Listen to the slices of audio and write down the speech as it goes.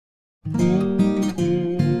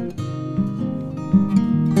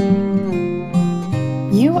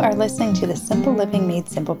You are listening to the Simple Living Made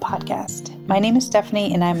Simple podcast. My name is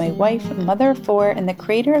Stephanie, and I'm a wife, mother of 4, and the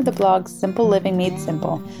creator of the blog Simple Living Made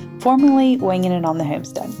Simple, formerly Winging It on the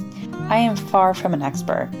Homestead. I am far from an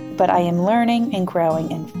expert, but I am learning and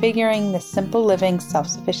growing and figuring the simple living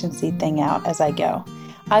self-sufficiency thing out as I go.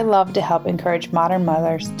 I love to help encourage modern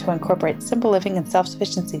mothers to incorporate simple living and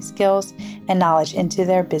self-sufficiency skills and knowledge into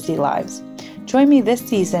their busy lives. Join me this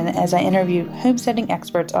season as I interview homesteading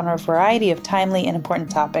experts on a variety of timely and important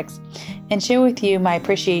topics and share with you my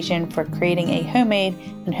appreciation for creating a homemade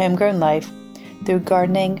and homegrown life through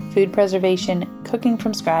gardening, food preservation, cooking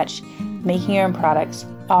from scratch, making your own products,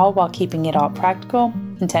 all while keeping it all practical,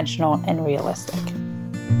 intentional, and realistic.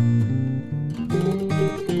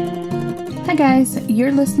 Hi guys,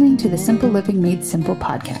 you're listening to the Simple Living Made Simple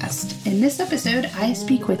podcast. In this episode, I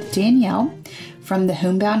speak with Danielle from the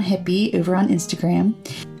Homebound Hippie over on Instagram,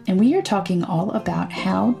 and we are talking all about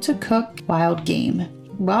how to cook wild game.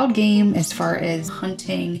 Wild game as far as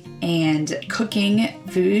hunting and cooking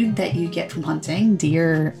food that you get from hunting,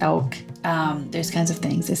 deer, elk, those kinds of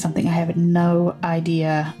things is something I have no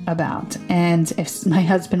idea about. And if my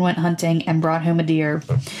husband went hunting and brought home a deer,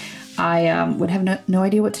 I would have no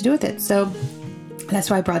idea what to do with it. So that's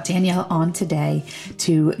why I brought Danielle on today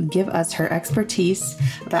to give us her expertise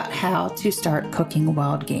about how to start cooking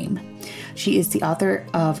wild game. She is the author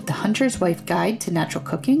of The Hunter's Wife Guide to Natural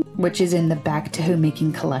Cooking, which is in the Back to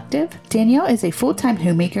Homemaking Collective. Danielle is a full-time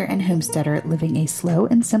homemaker and homesteader living a slow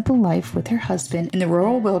and simple life with her husband in the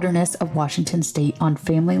rural wilderness of Washington State on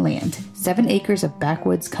family land, 7 acres of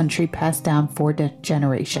backwoods country passed down 4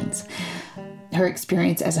 generations. Her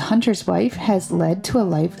experience as a hunter's wife has led to a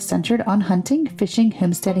life centered on hunting, fishing,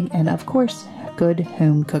 homesteading, and of course, good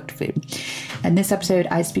home-cooked food. In this episode,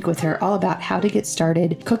 I speak with her all about how to get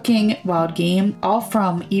started cooking wild game, all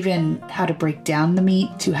from even how to break down the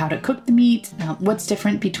meat to how to cook the meat, what's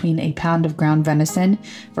different between a pound of ground venison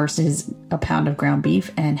versus a pound of ground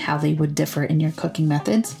beef, and how they would differ in your cooking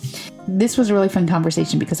methods. This was a really fun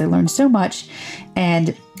conversation because I learned so much,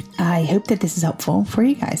 and I hope that this is helpful for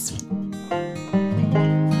you guys.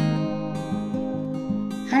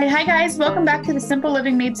 All right, hi guys, welcome back to the Simple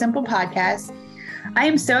Living Made Simple podcast. I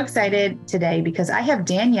am so excited today because I have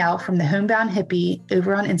Danielle from the Homebound Hippie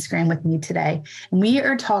over on Instagram with me today. And we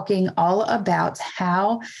are talking all about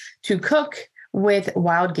how to cook with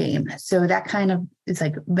wild game. So that kind of, it's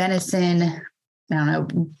like venison, I don't know,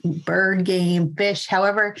 bird game, fish,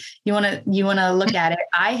 however you want to look at it.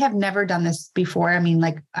 I have never done this before. I mean,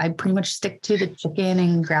 like I pretty much stick to the chicken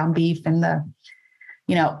and ground beef and the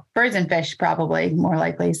birds and fish, probably more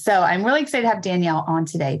likely. So I'm really excited to have Danielle on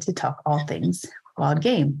today to talk all things wild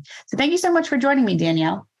game. So thank you so much for joining me,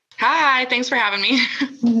 Danielle. Hi, thanks for having me.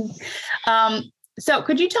 So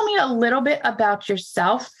could you tell me a little bit about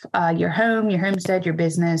yourself, your home, your homestead, your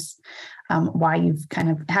business, how you kind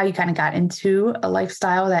of got into a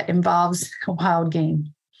lifestyle that involves wild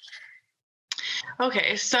game?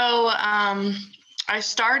 Okay, so I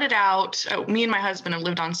started out, me and my husband have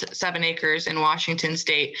lived on 7 acres in Washington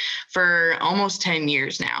State for almost 10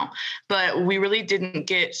 years now, but we really didn't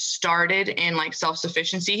get started in like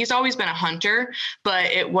self-sufficiency. He's always been a hunter, but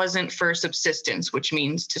it wasn't for subsistence, which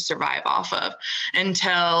means to survive off of,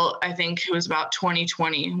 until I think it was about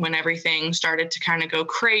 2020 when everything started to kind of go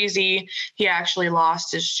crazy. He actually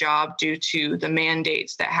lost his job due to the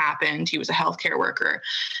mandates that happened. He was a healthcare worker.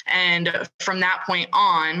 And from that point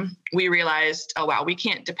on, we realized, oh, wow, we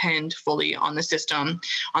can't depend fully on the system,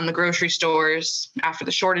 on the grocery stores. After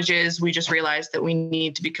the shortages, we just realized that we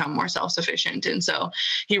need to become more self-sufficient. And so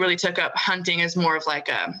he really took up hunting as more of like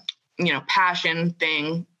a, passion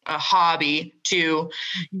thing, a hobby to,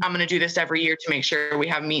 I'm going to do this every year to make sure we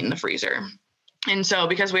have meat in the freezer. And so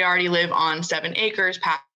because we already live on 7 acres,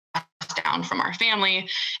 down from our family,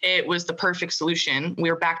 it was the perfect solution.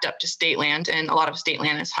 We were backed up to state land, and a lot of state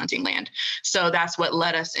land is hunting land. So that's what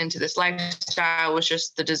led us into this lifestyle, was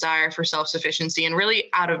just the desire for self-sufficiency and really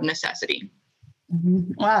out of necessity.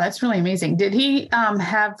 Wow, that's really amazing. Did he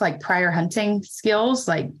have like prior hunting skills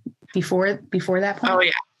like before that point? Oh,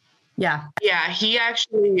 yeah. Yeah. He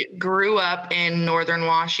actually grew up in northern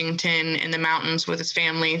Washington in the mountains with his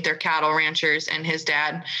family. They're cattle ranchers, and his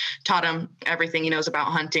dad taught him everything he knows about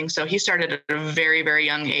hunting. So he started at a very, very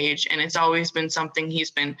young age, and it's always been something he's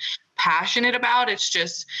been passionate about. It's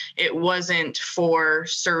just, it wasn't for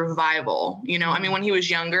survival. I mean, when he was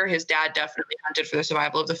younger, his dad definitely hunted for the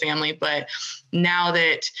survival of the family. But now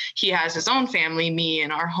that he has his own family, me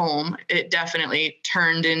and our home, it definitely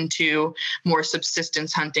turned into more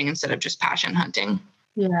subsistence hunting instead of just passion hunting.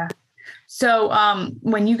 Yeah. So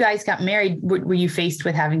when you guys got married, were you faced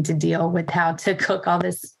with having to deal with how to cook all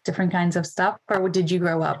this different kinds of stuff, or did you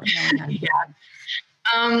grow up knowing how to do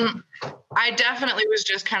it? I definitely was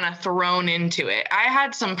just kind of thrown into it. I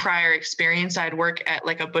had some prior experience. I'd work at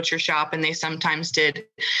like a butcher shop, and they sometimes did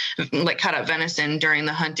like cut up venison during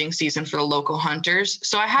the hunting season for the local hunters.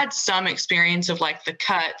 So I had some experience of like the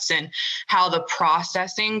cuts and how the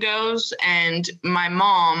processing goes. And my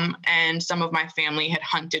mom and some of my family had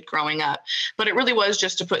hunted growing up, but it really was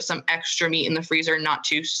just to put some extra meat in the freezer, not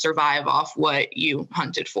to survive off what you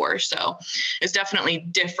hunted for. So it's definitely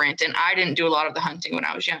different. And I didn't do a lot of the hunting when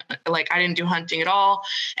I was young. Like I didn't do hunting at all.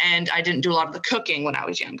 And I didn't do a lot of the cooking when I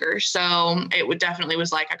was younger. So it definitely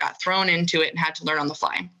was like I got thrown into it and had to learn on the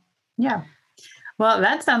fly. Yeah. Well,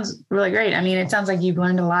 that sounds really great. I mean, it sounds like you've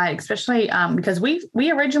learned a lot, especially because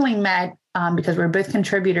we originally met because we're both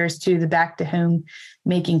contributors to the Back to Home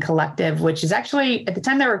Making Collective, which is actually, at the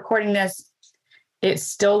time they're recording this, it's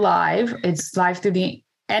still live. It's live through the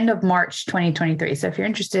end of March 2023. So if you're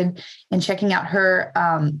interested in checking out her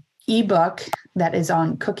ebook that is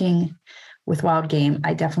on cooking with wild game,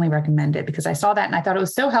 I definitely recommend it, because I saw that and I thought it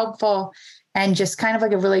was so helpful and just kind of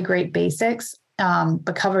like a really great basics,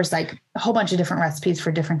 but covers like a whole bunch of different recipes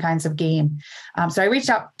for different kinds of game. So I reached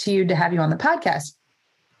out to you to have you on the podcast.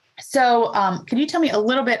 So could you tell me a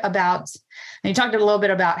little bit about, and you talked a little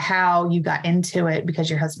bit about how you got into it because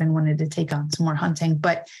your husband wanted to take on some more hunting,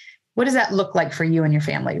 but what does that look like for you and your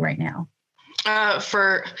family right now? I'd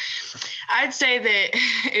say that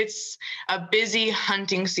it's a busy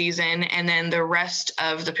hunting season, and then the rest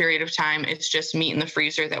of the period of time, it's just meat in the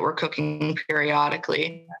freezer that we're cooking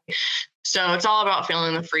periodically. So it's all about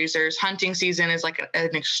filling the freezers. Hunting season is like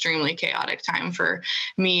an extremely chaotic time for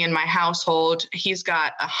me and my household. He's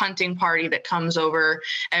got a hunting party that comes over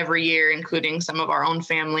every year, including some of our own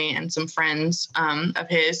family and some friends of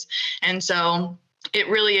his. And so it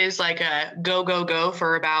really is like a go, go, go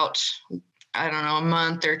for about, I don't know, a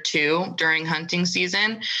month or two during hunting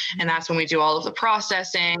season. And that's when we do all of the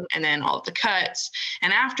processing and then all of the cuts.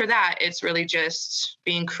 And after that, it's really just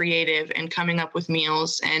being creative and coming up with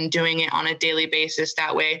meals and doing it on a daily basis.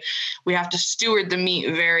 That way we have to steward the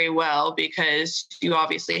meat very well, because you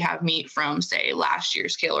obviously have meat from, say, last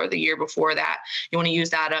year's kill or the year before that. You want to use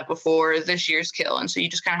that up before this year's kill. And so you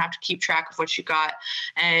just kind of have to keep track of what you got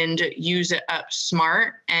and use it up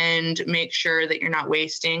smart and make sure that you're not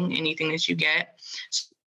wasting anything that you get.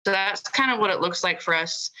 So that's kind of what it looks like for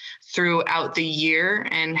us throughout the year,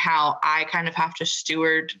 and how I kind of have to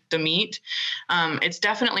steward the meat. It's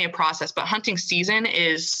definitely a process, but hunting season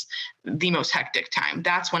is the most hectic time.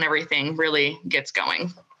 That's when everything really gets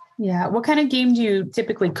going. Yeah. What kind of game do you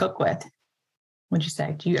typically cook with? What'd you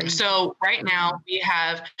say? So right now we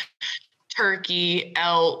have turkey,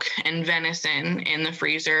 elk, and venison in the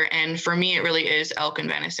freezer. And for me, it really is elk and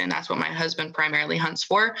venison. That's what my husband primarily hunts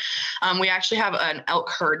for. We actually have an elk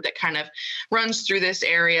herd that kind of runs through this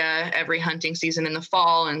area every hunting season in the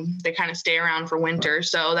fall, and they kind of stay around for winter.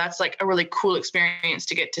 So that's like a really cool experience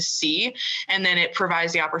to get to see. And then it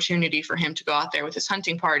provides the opportunity for him to go out there with his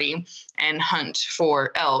hunting party and hunt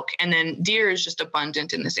for elk. And then deer is just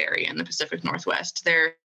abundant in this area in the Pacific Northwest.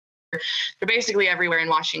 They're basically everywhere in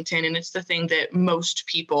Washington, and it's the thing that most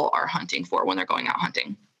people are hunting for when they're going out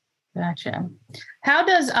hunting. Gotcha. How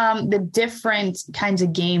does the different kinds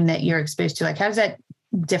of game that you're exposed to, like how does that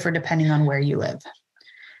differ depending on where you live?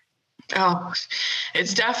 Oh,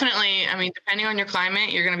 it's definitely, I mean, depending on your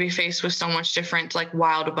climate, you're going to be faced with so much different, like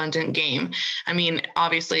wild, abundant game. I mean,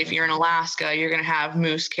 obviously, if you're in Alaska, you're going to have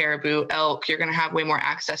moose, caribou, elk. You're going to have way more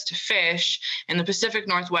access to fish. In the Pacific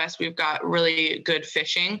Northwest, we've got really good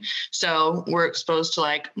fishing. So we're exposed to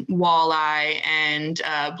like walleye and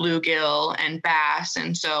bluegill and bass.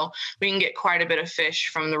 And so we can get quite a bit of fish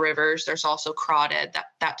from the rivers. There's also crawdad,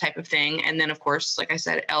 that type of thing. And then, of course, like I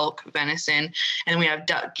said, elk, venison, and we have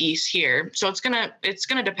duck, geese here. So it's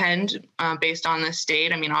gonna depend based on the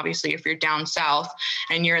state. I mean, obviously, if you're down south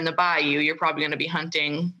and you're in the bayou, you're probably going to be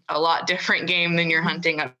hunting a lot different game than you're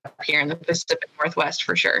hunting up here in the Pacific Northwest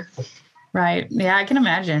for sure. Right. Yeah, I can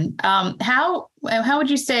imagine. How would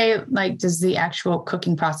you say, like, does the actual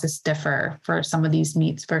cooking process differ for some of these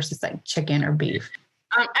meats versus like chicken or beef?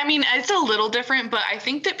 I mean, it's a little different, but I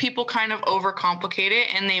think that people kind of overcomplicate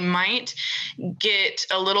it, and they might get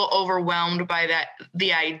a little overwhelmed by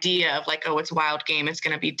the idea of like, oh, it's wild game, it's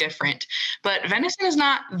going to be different. But venison is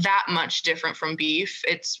not that much different from beef.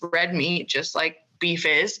 It's red meat, just like beef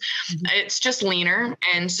is. It's just leaner.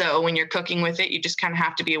 And so when you're cooking with it, you just kind of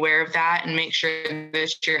have to be aware of that and make sure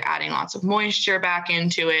that you're adding lots of moisture back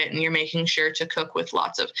into it. And you're making sure to cook with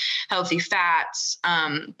lots of healthy fats.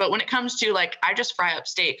 But when it comes to like, I just fry up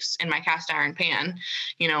steaks in my cast iron pan,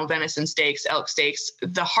 venison steaks, elk steaks.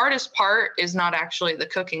 The hardest part is not actually the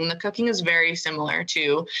cooking. The cooking is very similar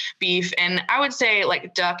to beef. And I would say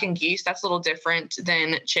like duck and geese, that's a little different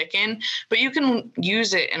than chicken, but you can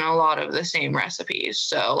use it in a lot of the same recipes.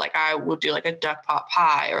 So like I would do like a duck pot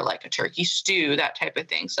pie or like a turkey stew, that type of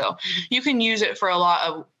thing. So you can use it for a lot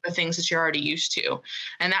of the things that you're already used to.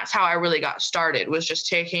 And that's how I really got started, was just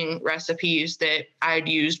taking recipes that I'd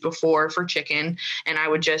used before for chicken, and I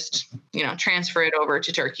would just, transfer it over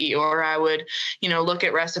to turkey, or I would, look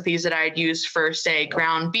at recipes that I'd used for, say,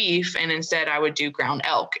 ground beef, and instead I would do ground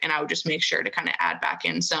elk, and I would just make sure to kind of add back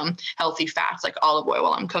in some healthy fats like olive oil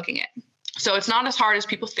while I'm cooking it. So it's not as hard as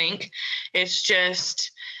people think. It's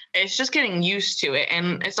just getting used to it.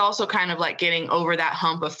 And it's also kind of like getting over that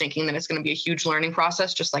hump of thinking that it's going to be a huge learning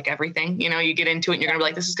process, just like everything. You get into it and you're going to be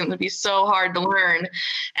like, this is going to be so hard to learn.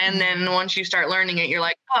 And then once you start learning it, you're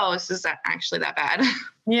like, oh, this is actually that bad.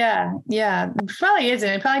 Yeah. It probably isn't.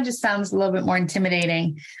 It probably just sounds a little bit more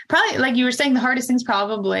intimidating. Probably, like you were saying, the hardest thing is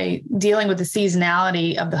probably dealing with the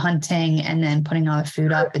seasonality of the hunting and then putting all the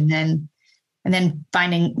food up and then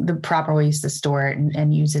finding the proper ways to store it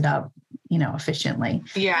and use it up, efficiently.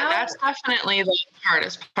 Yeah, that's definitely the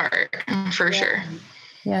hardest part for sure.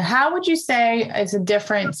 Yeah. How would you say it's a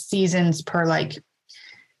different seasons per like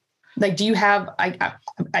do you have,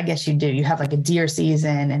 I guess you do, you have like a deer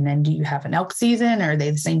season, and then do you have an elk season? Or are they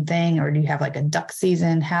the same thing? Or do you have like a duck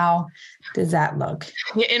season? How does that look?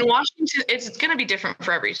 Yeah, in Washington, it's going to be different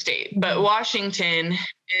for every state, but Washington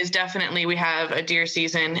is definitely, we have a deer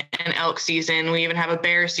season, an elk season. We even have a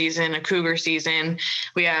bear season, a cougar season.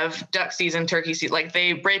 We have duck season, turkey season. Like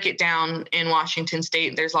they break it down in Washington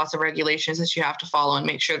state. There's lots of regulations that you have to follow and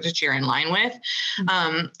make sure that you're in line with.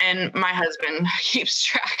 And my husband keeps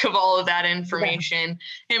track of all of that information.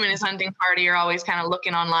 Yeah. Him and his hunting party are always kind of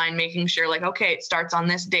looking online, making sure like, okay, it starts on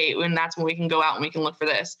this date, and that's when we can go out and we can look for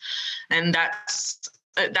this. And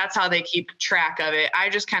that's how they keep track of it. I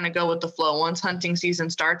just kind of go with the flow. Once hunting season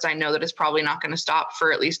starts, I know that it's probably not going to stop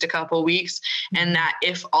for at least a couple of weeks. And that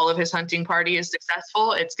if all of his hunting party is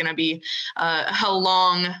successful, it's going to be a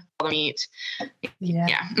long meet.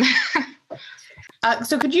 Yeah.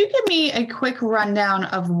 So could you give me a quick rundown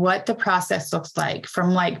of what the process looks like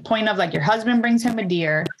from like point of like your husband brings him a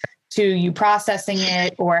deer to you processing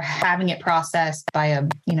it or having it processed by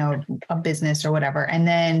a business or whatever, and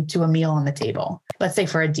then to a meal on the table, let's say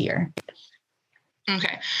for a deer?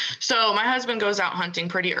 Okay. So my husband goes out hunting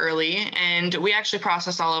pretty early, and we actually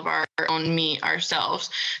process all of our own meat ourselves.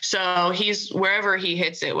 So he's wherever he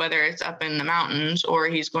hits it, whether it's up in the mountains or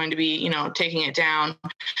he's going to be, taking it down.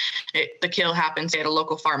 The kill happens at a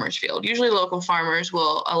local farmer's field. Usually local farmers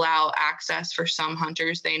will allow access for some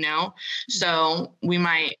hunters they know. So we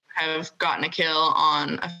might have gotten a kill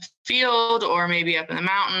on a field or maybe up in the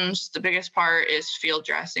mountains. The biggest part is field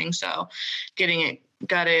dressing. So getting it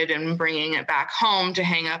gutted and bringing it back home to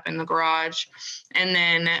hang up in the garage. And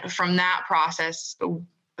then from that process,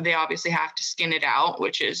 they obviously have to skin it out,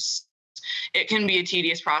 which is, it can be a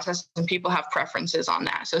tedious process, and people have preferences on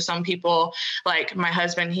that. So some people, like my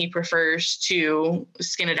husband, he prefers to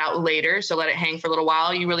skin it out later. So let it hang for a little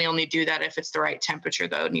while. You really only do that if it's the right temperature,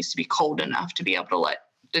 though. It needs to be cold enough to be able to let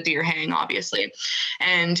the deer hang, obviously.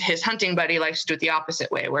 And his hunting buddy likes to do it the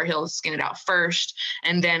opposite way, where he'll skin it out first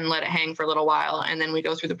and then let it hang for a little while. And then we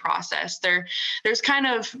go through the process. There's kind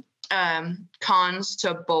of cons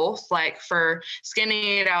to both. Like for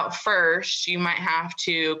skinning it out first, you might have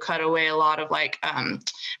to cut away a lot of like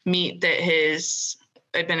meat that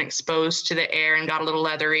had been exposed to the air and got a little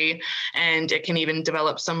leathery, and it can even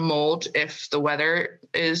develop some mold if the weather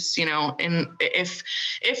is,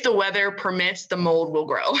 if the weather permits, the mold will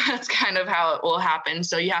grow. That's kind of how it will happen.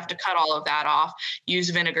 So you have to cut all of that off, use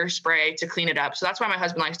vinegar spray to clean it up. So that's why my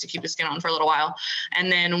husband likes to keep the skin on for a little while.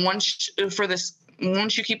 And then once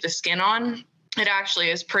you keep the skin on, it actually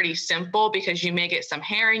is pretty simple, because you may get some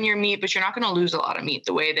hair in your meat, but you're not going to lose a lot of meat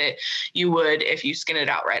the way that you would if you skin it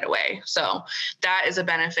out right away. So that is a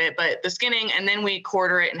benefit. But the skinning, and then we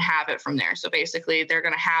quarter it and have it from there. So basically they're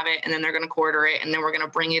going to have it, and then they're going to quarter it, and then we're going to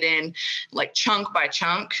bring it in like chunk by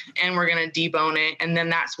chunk, and we're going to debone it. And then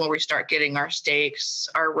that's when we start getting our steaks,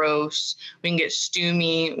 our roasts. We can get stew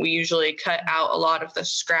meat. We usually cut out a lot of the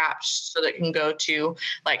scraps so that it can go to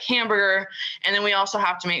like hamburger. And then we also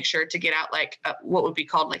have to make sure to get out like what would be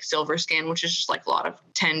called like silver skin, which is just like a lot of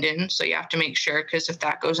tendon. So you have to make sure, because if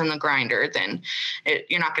that goes in the grinder, then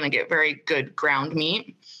you're not going to get very good ground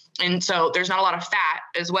meat. And so there's not a lot of fat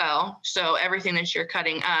as well. So everything that you're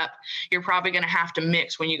cutting up, you're probably going to have to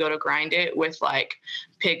mix when you go to grind it with like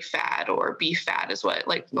pig fat or beef fat is what,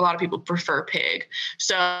 like, a lot of people prefer pig.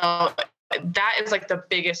 So that is like the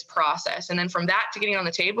biggest process. And then from that to getting on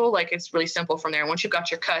the table, like, it's really simple from there. Once you've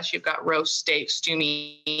got your cuts, you've got roast, steak, stew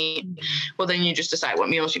meat. Well, then you just decide what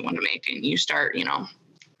meals you want to make and you start,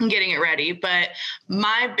 getting it ready. But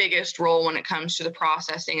my biggest role when it comes to the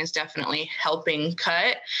processing is definitely helping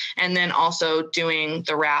cut, and then also doing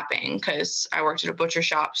the wrapping, because I worked at a butcher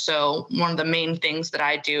shop. So one of the main things that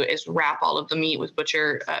I do is wrap all of the meat with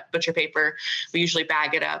butcher paper. We usually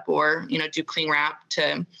bag it up or, do cling wrap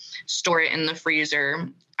to store it in the freezer.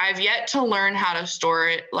 I've yet to learn how to store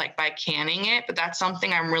it like by canning it, but that's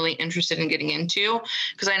something I'm really interested in getting into,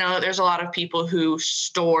 because I know that there's a lot of people who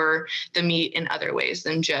store the meat in other ways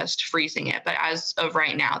than just freezing it. But as of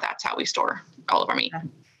right now, that's how we store all of our meat.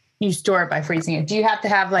 You store it by freezing it. Do you have to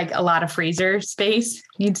have like a lot of freezer space,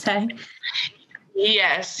 you'd say?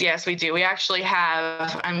 Yes, we do. We actually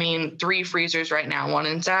have, 3 freezers right now, 1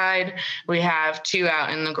 inside. We have 2 out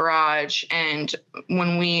in the garage. And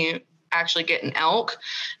when we actually get an elk,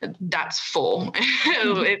 that's full.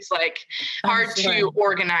 It's like hard to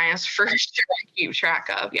organize for sure and keep track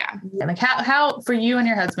of. Yeah. Like how for you and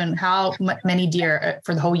your husband, how many deer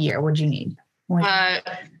for the whole year would you need?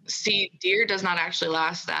 Deer does not actually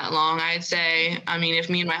last that long, I'd say. If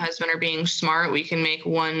me and my husband are being smart, we can make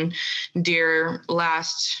 1 deer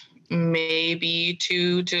last maybe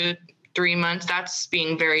 2 to 3 months. That's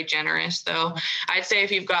being very generous, though. I'd say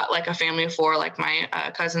if you've got like a family of 4, like my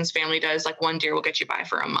cousin's family does, like 1 deer will get you by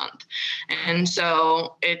for a month. And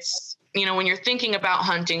so it's, when you're thinking about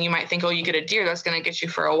hunting, you might think, oh, you get a deer, that's going to get you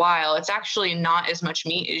for a while. It's actually not as much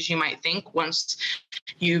meat as you might think once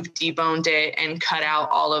you've deboned it and cut out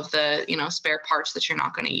all of the, spare parts that you're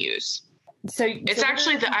not going to use. So it's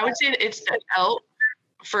actually I would say it's the elk,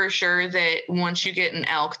 for sure, that once you get an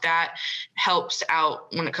elk, that helps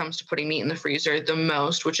out when it comes to putting meat in the freezer the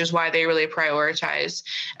most, which is why they really prioritize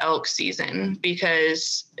elk season,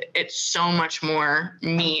 because it's so much more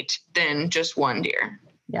meat than just 1 deer.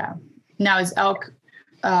 Yeah. Now, is elk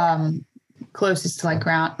closest to like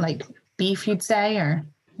ground, like beef, you'd say, or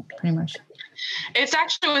pretty much? It's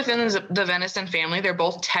actually within the venison family. They're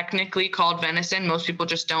both technically called venison. Most people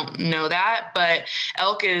just don't know that, but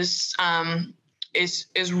elk is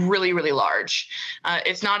really, really large.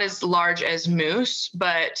 It's not as large as moose,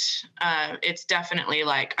 but it's definitely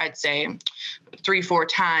like, I'd say 3-4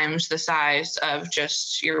 times the size of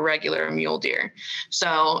just your regular mule deer.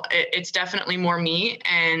 So it's definitely more meat,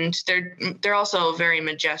 and they're also very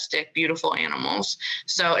majestic, beautiful animals.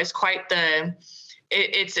 So it's quite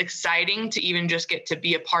it's exciting to even just get to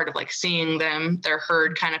be a part of like seeing their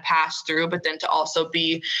herd kind of pass through, but then to also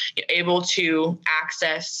be able to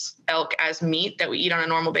access elk as meat that we eat on a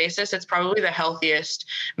normal basis. It's probably the healthiest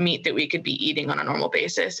meat that we could be eating on a normal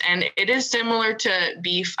basis. And it is similar to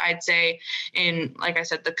beef, I'd say, in, like I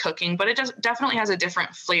said, the cooking, but it definitely has a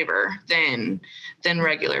different flavor than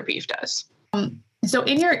regular beef does. So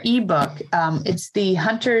in your ebook, it's the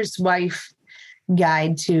Hunter's Wife's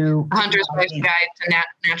Guide to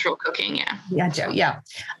Natural Cooking. Yeah. Gotcha. Yeah.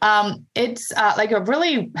 It's like a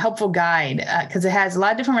really helpful guide because it has a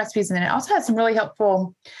lot of different recipes, and then it also has some really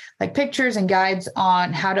helpful like pictures and guides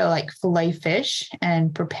on how to like fillet fish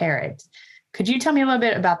and prepare it. Could you tell me a little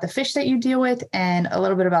bit about the fish that you deal with and a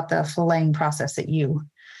little bit about the filleting process that you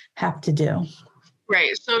have to do?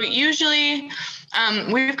 Right. So usually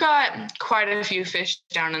we've got quite a few fish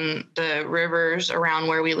down in the rivers around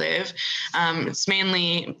where we live. It's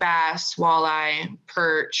mainly bass, walleye,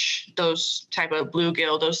 perch, those type of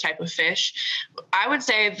bluegill, those type of fish. I would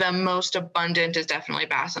say the most abundant is definitely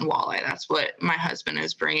bass and walleye. That's what my husband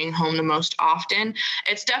is bringing home the most often.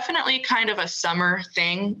 It's definitely kind of a summer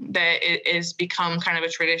thing that it is become kind of a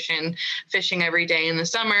tradition, fishing every day in the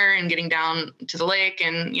summer and getting down to the lake,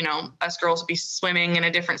 and, us girls will be swimming in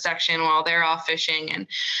a different section while they're off fishing. And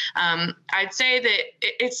I'd say that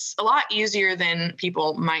it's a lot easier than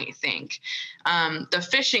people might think. The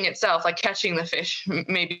fishing itself, like catching the fish,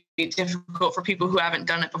 may be difficult for people who haven't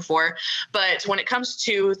done it before. But when it comes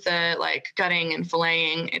to the like gutting and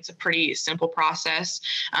filleting, it's a pretty simple process.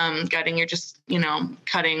 Gutting, you're just,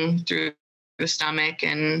 cutting through the stomach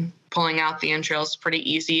and pulling out the entrails, pretty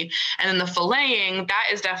easy. And then the filleting, that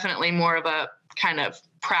is definitely more of a kind of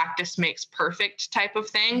practice makes perfect type of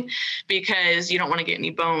thing, because you don't want to get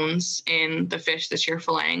any bones in the fish that you're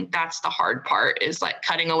filleting. That's the hard part, is like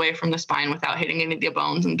cutting away from the spine without hitting any of the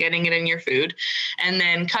bones and getting it in your food. And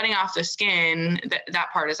then cutting off the skin,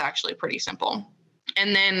 that part is actually pretty simple.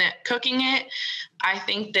 And then cooking it, I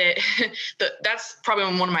think that that's probably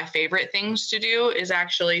one of my favorite things to do, is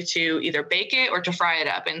actually to either bake it or to fry it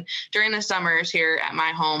up. And during the summers here at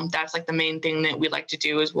my home, that's like the main thing that we like to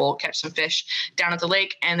do, is we'll catch some fish down at the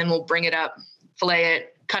lake, and then we'll bring it up, fillet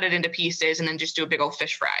it, cut it into pieces, and then just do a big old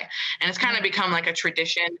fish fry. And it's kind of become like a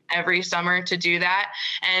tradition every summer to do that.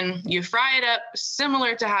 And you fry it up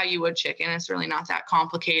similar to how you would chicken. It's really not that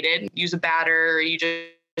complicated. Use a batter, or you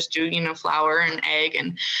just do, flour and egg,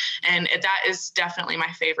 and that is definitely my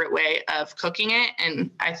favorite way of cooking it. And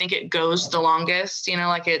I think it goes the longest,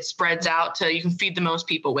 like it spreads out to, you can feed the most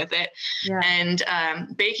people with it. Yeah. And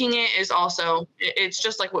baking it is also, it's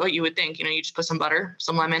just like what you would think, you just put some butter,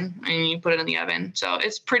 some lemon, and you put it in the oven. So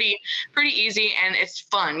it's pretty easy, and it's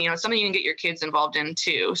fun. It's something you can get your kids involved in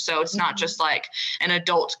too. So it's not just like an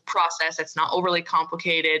adult process. It's not overly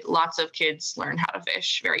complicated. Lots of kids learn how to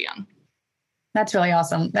fish very young. That's really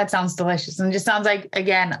awesome. That sounds delicious. And it just sounds like,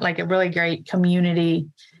 again, like a really great community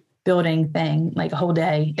building thing, like a whole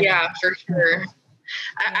day. Yeah, for sure.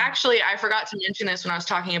 I forgot to mention this when I was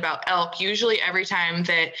talking about elk. Usually every time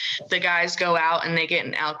that the guys go out and they get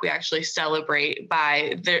an elk, we actually celebrate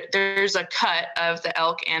by there's a cut of the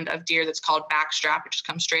elk and of deer that's called backstrap. It just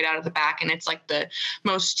comes straight out of the back, and it's like the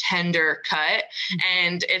most tender cut.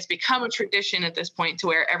 And it's become a tradition at this point to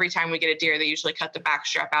where every time we get a deer, they usually cut the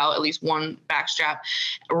backstrap out, at least one backstrap,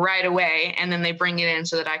 right away. And then they bring it in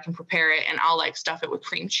so that I can prepare it, and I'll like stuff it with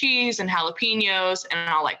cream cheese and jalapenos, and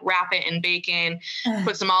I'll like wrap it in bacon,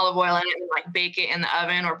 put some olive oil in it, and like bake it in the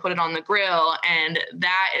oven or put it on the grill. And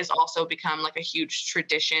that has also become like a huge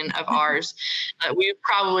tradition of ours. We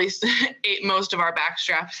probably ate most of our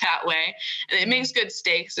backstrap that way. And it makes good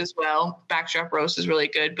steaks as well. Backstrap roast is really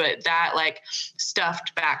good, but that like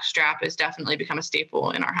stuffed backstrap has definitely become a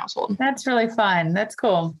staple in our household. That's really fun. That's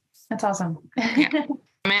cool. That's awesome. Yeah.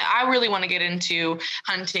 I really want to get into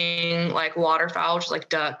hunting like waterfowl, just like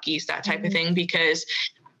duck, geese, that type of thing, because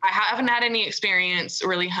I haven't had any experience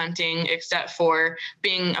really hunting except for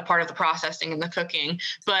being a part of the processing and the cooking,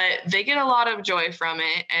 but they get a lot of joy from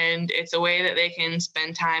it. And it's a way that they can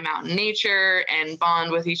spend time out in nature and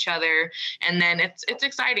bond with each other. And then it's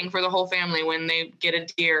exciting for the whole family when they get a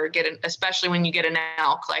deer, especially when you get an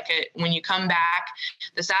elk, when you come back,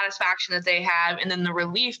 the satisfaction that they have, and then the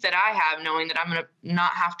relief that I have knowing that I'm going to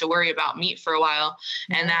not have to worry about meat for a while,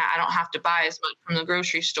 and that I don't have to buy as much from the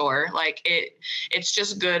grocery store. Like it's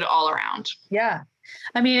just good all around. Yeah.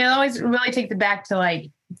 I mean, it always really takes it back to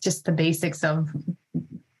like just the basics of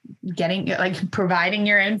getting, like providing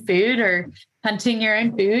your own food or hunting your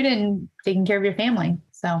own food and taking care of your family.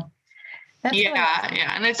 So that's really awesome.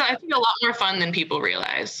 Yeah. And it's, I think, a lot more fun than people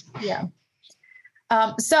realize. Yeah.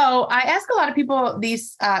 So I ask a lot of people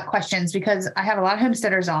these questions because I have a lot of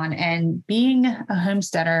homesteaders on, and being a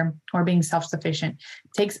homesteader or being self-sufficient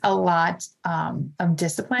takes a lot of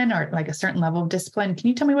discipline, or like a certain level of discipline. Can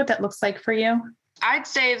you tell me what that looks like for you? I'd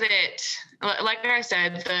say that, like I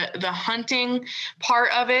said, the hunting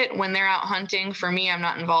part of it, when they're out hunting, for me, I'm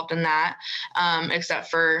not involved in that,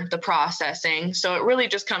 except for the processing. So it really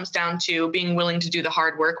just comes down to being willing to do the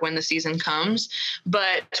hard work when the season comes.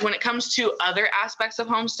 But when it comes to other aspects of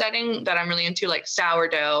homesteading that I'm really into, like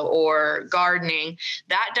sourdough or gardening,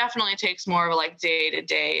 that definitely takes more of a like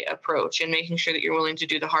day-to-day approach, and making sure that you're willing to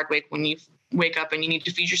do the hard work when you wake up and you need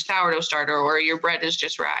to feed your sourdough starter or your bread is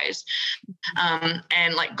just rise.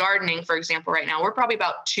 And like gardening, for example, right now, we're probably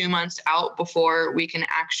about 2 months out before we can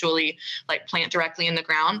actually like plant directly in the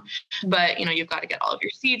ground. But, you've got to get all of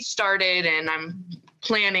your seeds started, and I'm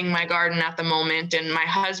planning my garden at the moment, and my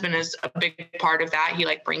husband is a big part of that. He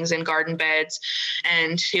like brings in garden beds,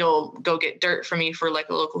 and he'll go get dirt for me for like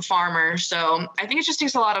a local farmer. So I think it just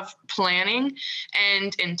takes a lot of planning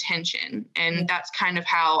and intention, and that's kind of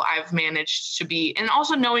how I've managed to be. And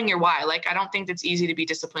also knowing your why. Like, I don't think it's easy to be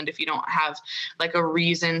disciplined if you don't have like a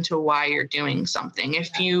reason to why you're doing something.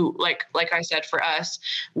 If you like I said, for us,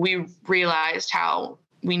 we realized how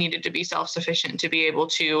we needed to be self-sufficient to be able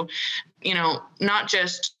to, not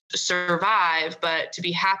just survive, but to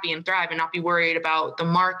be happy and thrive and not be worried about the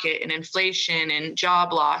market and inflation and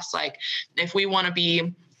job loss. Like, if we want to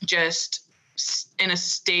be just in a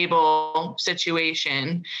stable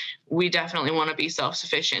situation, we definitely want to be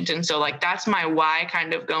self-sufficient. And so like, that's my why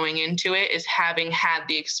kind of going into it, is having had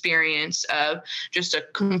the experience of just a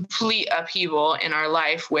complete upheaval in our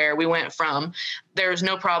life, where we went from, there was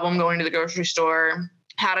no problem going to the grocery store,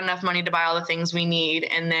 had enough money to buy all the things we need.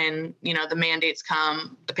 And then, the mandates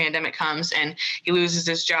come, the pandemic comes, and he loses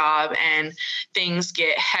his job and things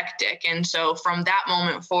get hectic. And so from that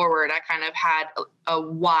moment forward, I kind of had a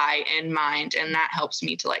why in mind, and that helps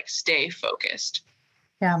me to like stay focused.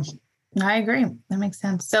 Yeah, I agree. That makes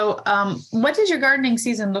sense. So what does your gardening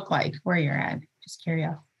season look like where you're at? Just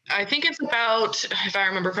curious. I think it's about, if I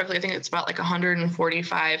remember correctly, I think it's about like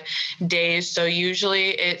 145 days. So usually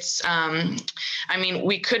it's,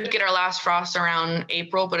 we could get our last frost around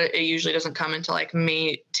April, but it usually doesn't come until like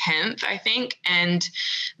May 10th, I think. And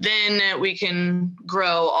then we can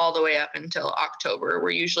grow all the way up until October. We're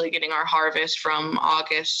usually getting our harvest from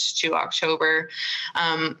August to October.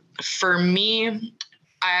 For me,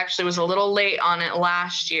 I actually was a little late on it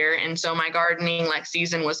last year. And so my gardening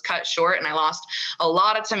season was cut short, and I lost a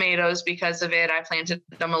lot of tomatoes because of it. I planted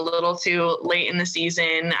them a little too late in the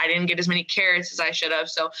season. I didn't get as many carrots as I should have.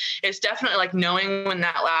 So it's definitely knowing when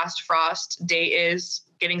that last frost date is,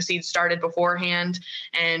 getting seeds started beforehand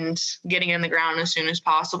and getting in the ground as soon as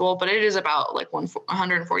possible. But it is about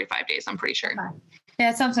 145 days, I'm pretty sure.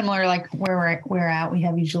 Yeah, it sounds similar where we're at. We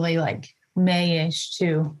have usually May-ish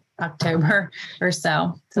to October or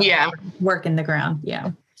so. Yeah. Work in the ground.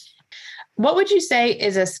 Yeah. What would you say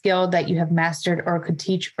is a skill that you have mastered or could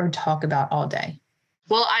teach or talk about all day?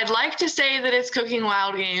 Well, I'd like to say that it's cooking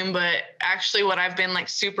wild game, but actually what I've been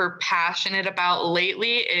super passionate about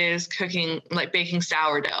lately is cooking, baking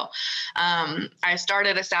sourdough. I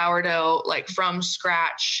started a sourdough from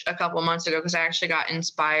scratch a couple months ago because I actually got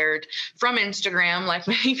inspired from Instagram, like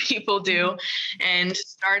many people do, and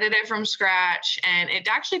started it from scratch. And it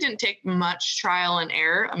actually didn't take much trial and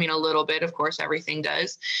error. I mean, a little bit, of course, everything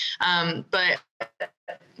does. But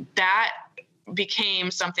that became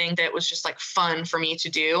something that was just fun for me to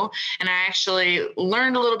do. And I actually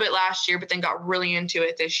learned a little bit last year, but then got really into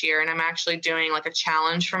it this year. And I'm actually doing a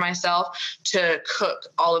challenge for myself to cook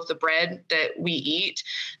all of the bread that we eat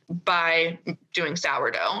by doing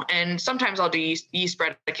sourdough. And sometimes I'll do yeast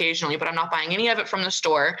bread occasionally, but I'm not buying any of it from the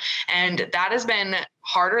store. And that has been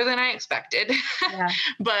harder than I expected, yeah.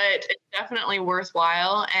 But it's definitely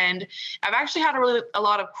worthwhile. And I've actually had a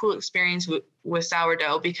lot of cool experience with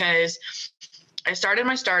sourdough because I started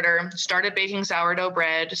my starter, started baking sourdough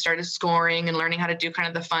bread, started scoring and learning how to do kind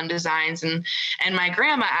of the fun designs. And my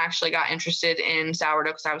grandma actually got interested in sourdough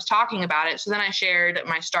because I was talking about it. So then I shared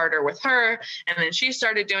my starter with her, and then she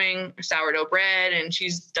started doing sourdough bread, and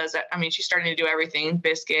she's starting to do everything,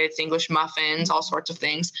 biscuits, English muffins, all sorts of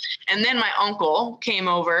things. And then my uncle came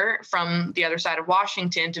over from the other side of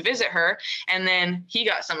Washington to visit her, and then he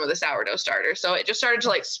got some of the sourdough starter. So it just started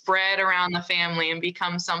to spread around the family and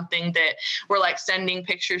become something that we're sending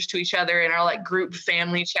pictures to each other in our group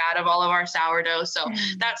family chat of all of our sourdough. So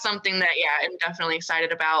that's something that, I'm definitely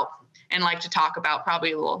excited about and like to talk about,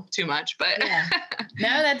 probably a little too much, but yeah.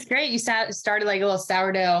 No, that's great. You started a little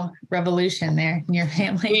sourdough revolution there in your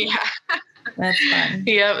family. Yeah. That's fun.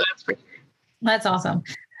 Yeah, that's awesome.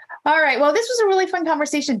 All right. Well, this was a really fun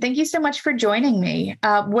conversation. Thank you so much for joining me.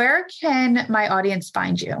 Where can my audience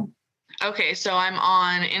find you? Okay, so I'm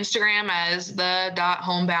on Instagram as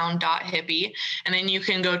the.homebound.hippie, and then you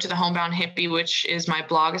can go to the Homebound Hippie, which is my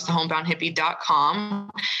blog. It's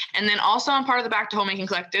thehomeboundhippie.com. And then also I'm part of the Back to Homemaking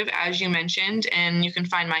Collective, as you mentioned, and you can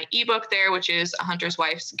find my ebook there, which is A Hunter's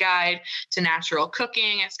Wife's Guide to Natural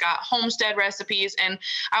Cooking. It's got homestead recipes. And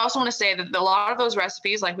I also want to say that a lot of those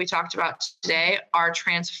recipes, like we talked about today, are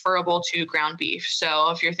transferable to ground beef.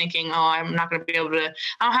 So if you're thinking, I'm not going to be able to,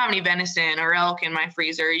 I don't have any venison or elk in my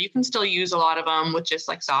freezer, you can still use a lot of them with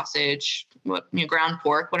just sausage, ground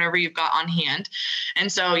pork, whatever you've got on hand.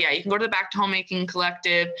 And so, you can go to the Back to Homemaking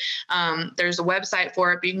Collective. There's a website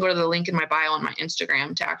for it, but you can go to the link in my bio on my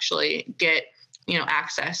Instagram to actually get,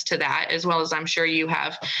 access to that, as well as I'm sure you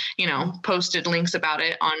have, posted links about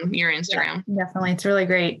it on your Instagram. Yeah, definitely. It's really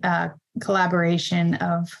great collaboration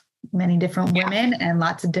of many different women and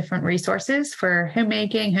lots of different resources for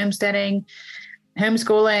homemaking, homesteading,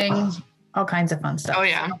 homeschooling, all kinds of fun stuff. Oh,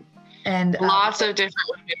 yeah. And lots of different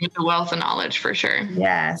women with a wealth of knowledge for sure.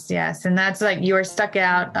 Yes. And that's Your Stuck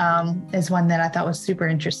Out is one that I thought was super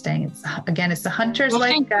interesting. It's the Hunter's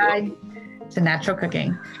Life Guide to Natural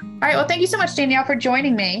Cooking. All right. Well, thank you so much, Danielle, for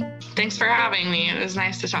joining me. Thanks for having me. It was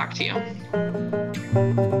nice to talk to you.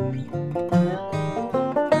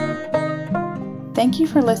 Thank you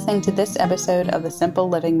for listening to this episode of the Simple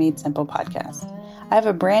Living Made Simple podcast. I have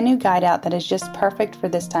a brand new guide out that is just perfect for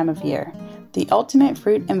this time of year. The Ultimate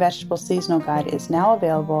Fruit and Vegetable Seasonal Guide is now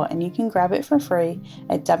available, and you can grab it for free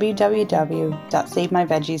at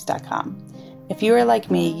www.savemyveggies.com. If you are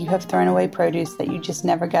like me, you have thrown away produce that you just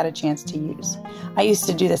never got a chance to use. I used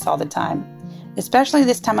to do this all the time. Especially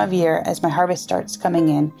this time of year as my harvest starts coming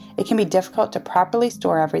in, it can be difficult to properly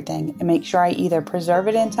store everything and make sure I either preserve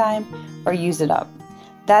it in time or use it up.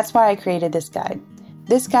 That's why I created this guide.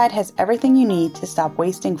 This guide has everything you need to stop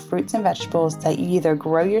wasting fruits and vegetables that you either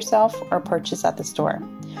grow yourself or purchase at the store.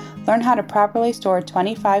 Learn how to properly store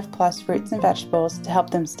 25 plus fruits and vegetables to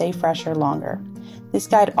help them stay fresher longer. This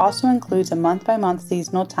guide also includes a month-by-month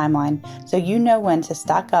seasonal timeline so you know when to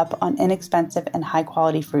stock up on inexpensive and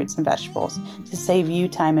high-quality fruits and vegetables to save you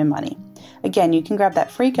time and money. Again, you can grab that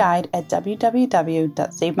free guide at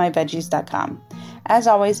www.savemyveggies.com. As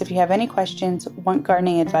always, if you have any questions, want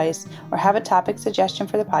gardening advice, or have a topic suggestion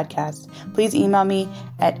for the podcast, please email me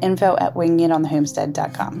at info@wingitonthe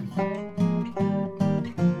homestead.com.